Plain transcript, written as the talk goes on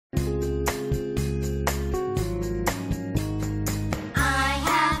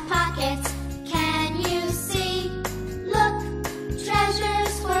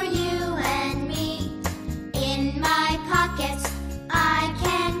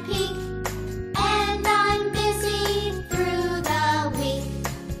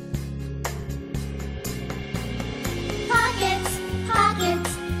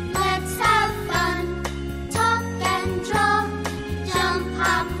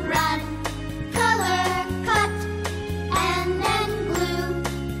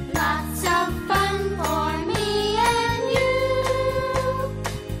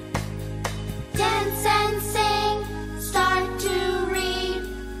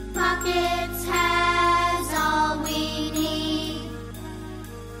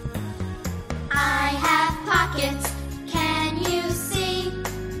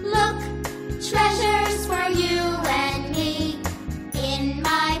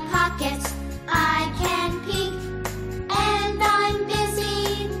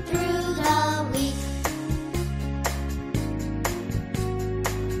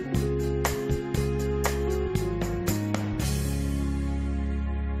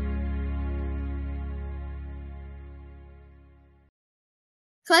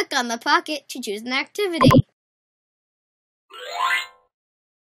Click on the pocket to choose an activity.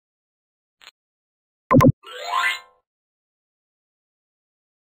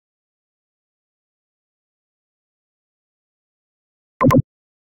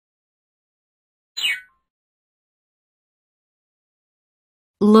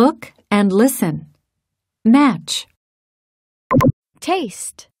 Look and listen. Match.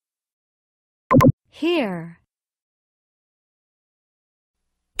 Taste. Hear.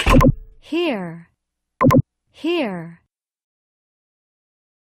 Hear. Hear.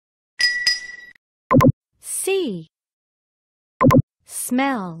 See.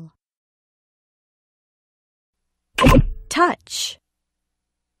 Smell. Touch.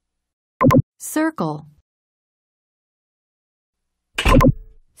 Circle.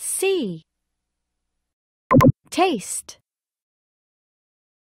 See. Taste.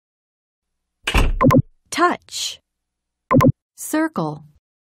 Touch. Circle.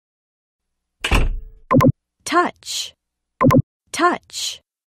 Touch. Touch.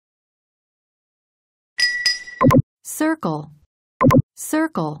 Circle.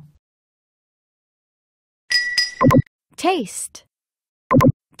 Circle. Taste.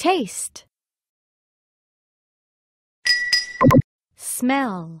 Taste.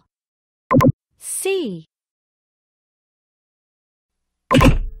 Smell. See.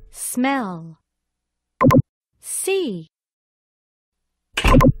 Smell. See.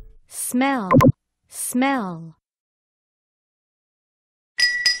 Smell. Smell.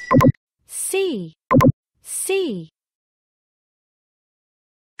 See. See.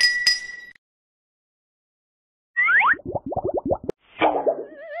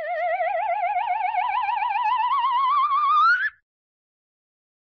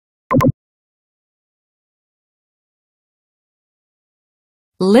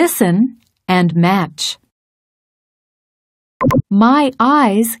 Listen and match. My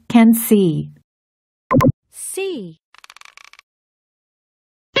eyes can see. See.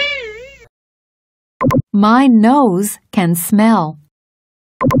 My nose can smell.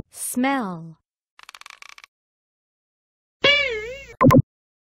 Smell.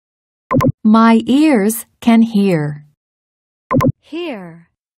 My ears can hear. Hear.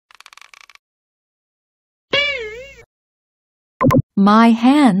 My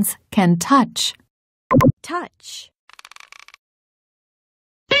hands can touch. Touch.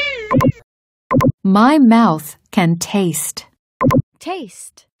 My mouth can taste.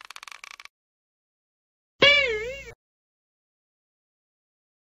 Taste.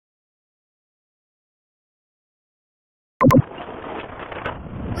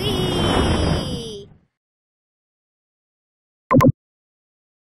 Whee!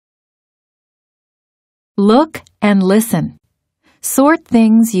 Look and listen. Sort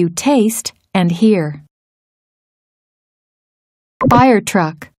things you taste and hear. Fire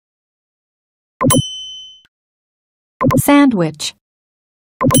truck. Sandwich.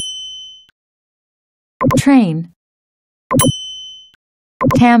 Train.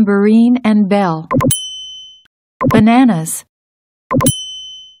 Tambourine and bell. Bananas.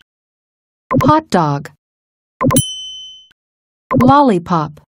 Hot dog.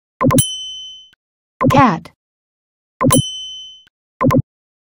 Lollipop. Cat.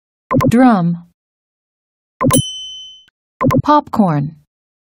 Drum. Popcorn.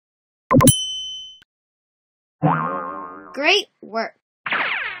 Great work!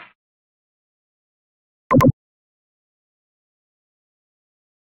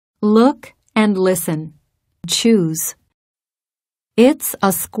 Look and listen. Choose. It's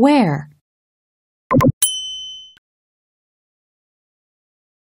a square.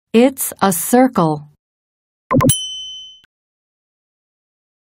 It's a circle.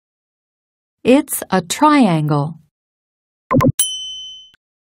 It's a triangle.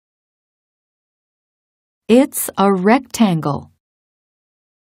 It's a rectangle.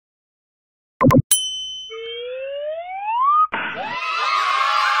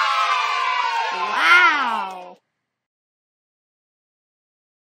 Wow!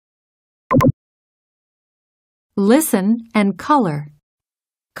 Listen and color.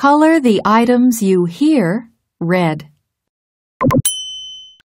 Color the items you hear red.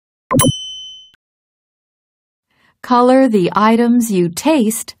 Color the items you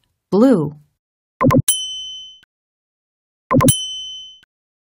taste blue.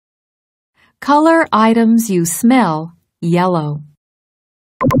 Color items you smell yellow.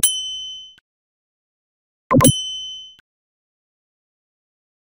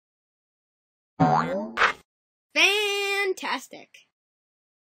 Fantastic!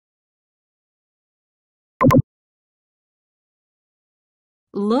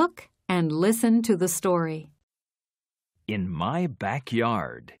 Look and listen to the story. in my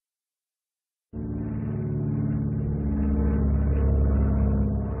backyard.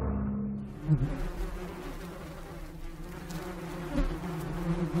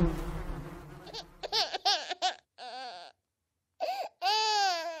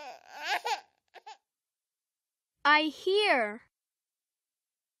 I hear.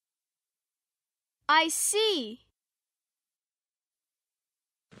 I see.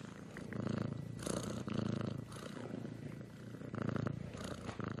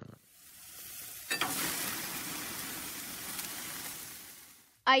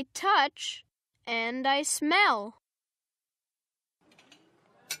 I touch and I smell.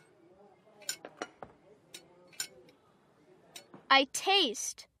 I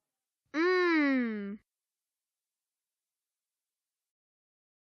taste. Mmm.